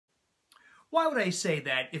Why would I say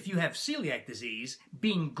that if you have celiac disease,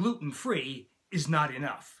 being gluten-free is not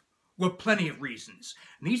enough? Well, plenty of reasons.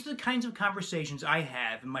 And these are the kinds of conversations I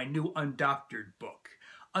have in my new Undoctored book.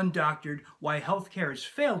 Undoctored, Why Healthcare Has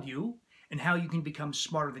Failed You and How You Can Become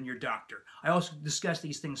Smarter Than Your Doctor. I also discuss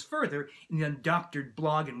these things further in the Undoctored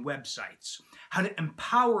blog and websites. How to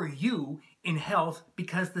empower you in health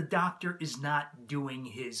because the doctor is not doing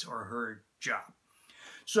his or her job.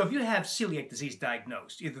 So if you have celiac disease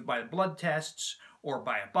diagnosed, either by blood tests or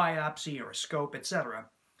by a biopsy or a scope, etc.,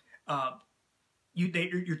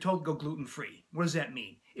 you're told to go gluten-free. What does that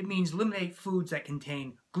mean? It means eliminate foods that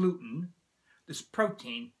contain gluten, this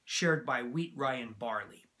protein shared by wheat, rye, and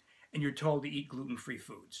barley. And you're told to eat gluten-free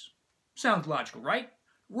foods. Sounds logical, right?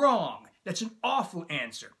 Wrong. That's an awful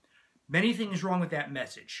answer. Many things wrong with that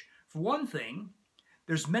message. For one thing,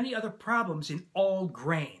 there's many other problems in all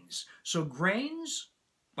grains. So grains,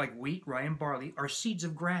 like wheat, rye, and barley, are seeds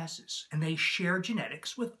of grasses, and they share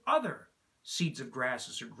genetics with other seeds of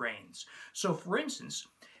grasses or grains. So for instance,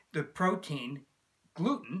 the protein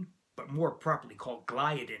gluten, but more properly called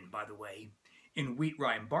gliadin, by the way, in wheat,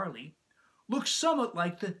 rye, and barley, looks somewhat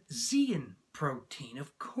like the zein protein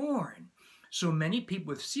of corn. So many people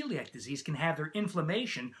with celiac disease can have their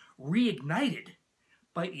inflammation reignited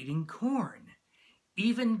by eating corn.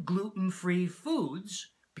 Even gluten-free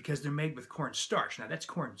foods, because they're made with corn starch. Now that's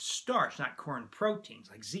corn starch, not corn proteins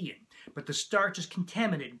like zein. But the starch is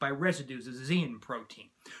contaminated by residues of zein protein.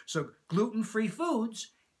 So gluten-free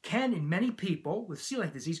foods can, in many people with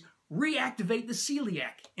celiac disease, reactivate the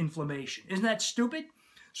celiac inflammation. Isn't that stupid?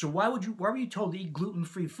 So why were you told to eat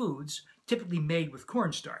gluten-free foods typically made with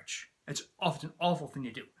cornstarch? That's often an awful thing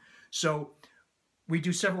to do. So we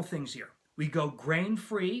do several things here. We go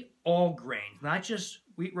grain-free, all grains, not just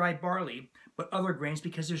wheat, rye, barley, but other grains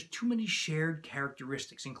because there's too many shared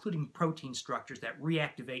characteristics, including protein structures that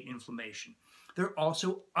reactivate inflammation. There are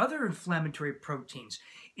also other inflammatory proteins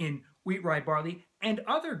in wheat, rye, barley, and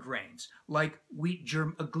other grains, like wheat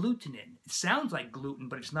germ agglutinin. It sounds like gluten,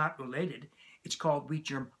 but it's not related. It's called wheat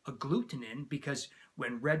germ agglutinin because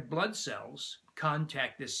when red blood cells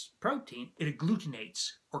contact this protein, it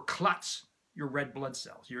agglutinates or clots your red blood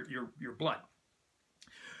cells, your blood.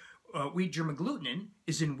 Wheat germ agglutinin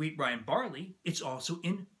is in wheat, rye, and barley. It's also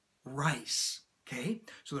in rice. Okay,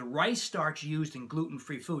 so the rice starch used in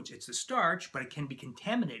gluten-free foods, it's the starch, but it can be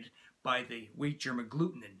contaminated by the wheat germ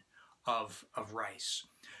agglutinin of rice.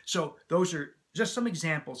 So those are just some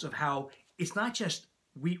examples of how it's not just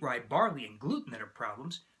wheat, rye, barley, and gluten that are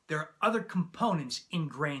problems. There are other components in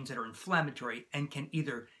grains that are inflammatory and can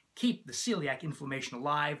either keep the celiac inflammation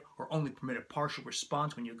alive or only permit a partial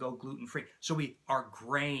response when you go gluten-free. So we are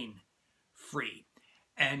grain-free.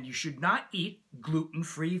 And you should not eat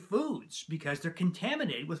gluten-free foods because they're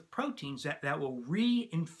contaminated with proteins that will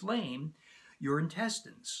re-inflame your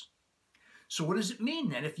intestines. So what does it mean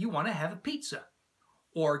then if you want to have a pizza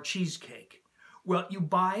or cheesecake? Well,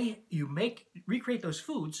 recreate those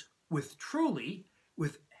foods with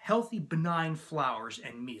healthy, benign flours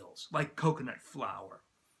and meals, like coconut flour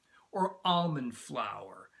or almond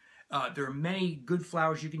flour. There are many good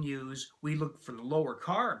flours you can use. We look for the lower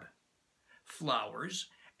carb flours,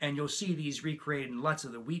 and you'll see these recreated in lots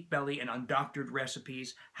of the wheat belly and undoctored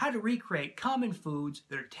recipes. How to recreate common foods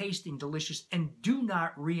that are tasty and delicious and do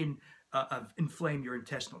not inflame your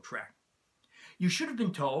intestinal tract. You should have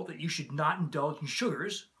been told that you should not indulge in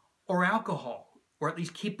sugars or alcohol, or at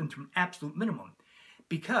least keep them to an absolute minimum,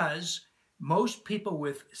 because most people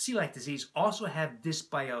with celiac disease also have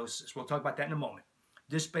dysbiosis. We'll talk about that in a moment.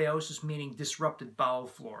 Dysbiosis meaning disrupted bowel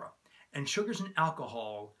flora. And sugars and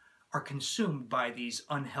alcohol are consumed by these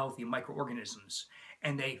unhealthy microorganisms,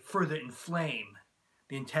 and they further inflame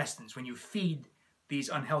the intestines when you feed these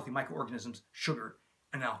unhealthy microorganisms sugar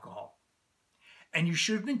and alcohol. And you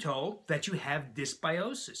should have been told that you have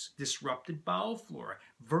dysbiosis, disrupted bowel flora,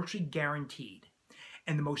 virtually guaranteed.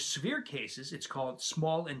 In the most severe cases, it's called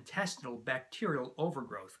small intestinal bacterial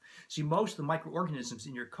overgrowth. See, most of the microorganisms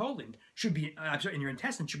in your colon in your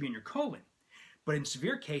intestine should be in your colon. But in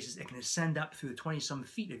severe cases, it can ascend up through the 20-some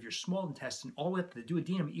feet of your small intestine, all the way up to the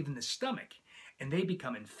duodenum, even the stomach, and they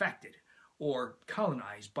become infected or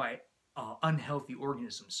colonized by unhealthy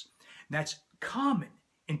organisms. And that's common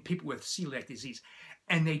in people with celiac disease,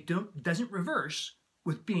 and doesn't reverse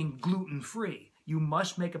with being gluten-free. You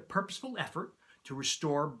must make a purposeful effort to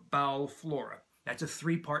restore bowel flora. That's a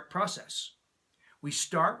three-part process. We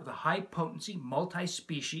start with a high-potency,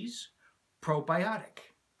 multi-species probiotic,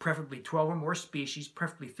 preferably 12 or more species,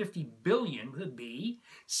 preferably 50 billion with a B,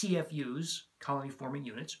 CFUs, colony-forming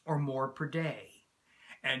units, or more per day.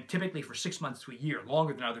 And typically for 6 months to a year,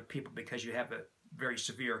 longer than other people because you have very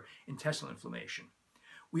severe intestinal inflammation.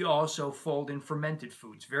 We also fold in fermented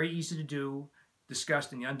foods. Very easy to do,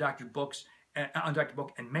 discussed in the Undoctored books, Undoctored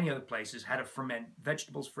book and many other places, how to ferment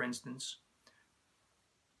vegetables, for instance.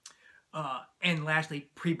 And lastly,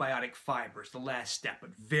 prebiotic fibers, the last step,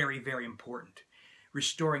 but very, very important.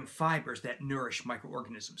 Restoring fibers that nourish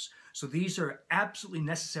microorganisms. So these are absolutely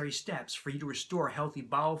necessary steps for you to restore a healthy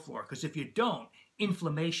bowel flora, because if you don't,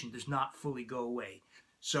 inflammation does not fully go away.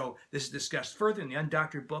 So this is discussed further in the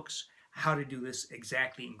Undoctored books, how to do this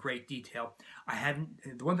exactly in great detail.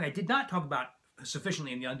 The one thing I did not talk about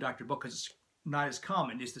sufficiently in the Undoctored book, because it's not as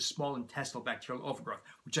common, is the small intestinal bacterial overgrowth,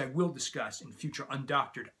 which I will discuss in future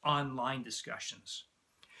Undoctored online discussions.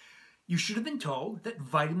 You should have been told that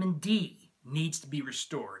vitamin D needs to be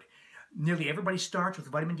restored. Nearly everybody starts with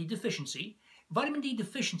vitamin D deficiency. Vitamin D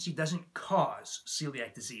deficiency doesn't cause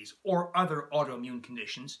celiac disease or other autoimmune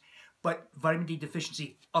conditions, but vitamin D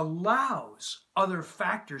deficiency allows other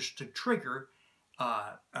factors to trigger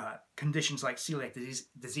conditions like celiac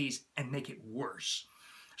disease and make it worse.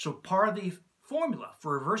 So part of the formula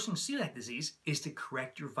for reversing celiac disease is to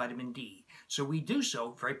correct your vitamin D. So we do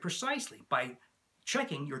so very precisely by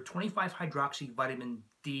checking your 25-hydroxy vitamin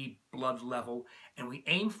D blood level, and we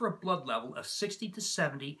aim for a blood level of 60 to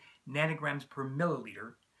 70 nanograms per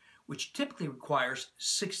milliliter, which typically requires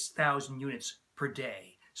 6,000 units per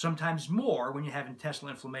day. Sometimes more when you have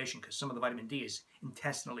intestinal inflammation, because some of the vitamin D is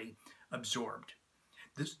intestinally absorbed.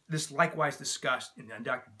 This likewise discussed in the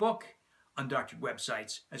Undoctored book, Undoctored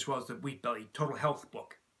websites, as well as the Wheat Belly Total Health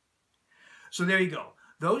book. So there you go.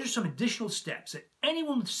 Those are some additional steps that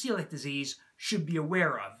anyone with celiac disease should be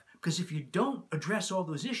aware of, because if you don't address all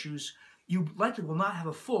those issues, you likely will not have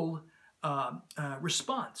a full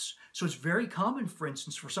response. So it's very common, for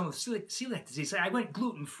instance, for someone with celiac disease, say, I went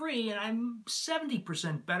gluten-free and I'm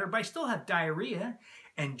 70% better, but I still have diarrhea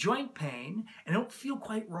and joint pain and I don't feel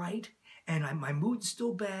quite right and my mood's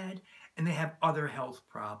still bad, and they have other health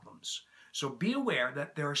problems. So be aware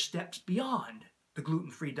that there are steps beyond the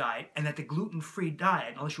gluten-free diet, and that the gluten-free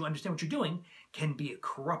diet, unless you understand what you're doing, can be a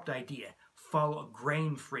corrupt idea. Follow a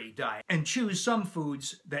grain-free diet and choose some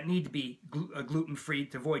foods that need to be gluten-free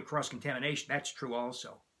to avoid cross-contamination. That's true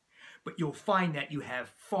also. But you'll find that you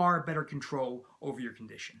have far better control over your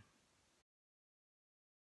condition.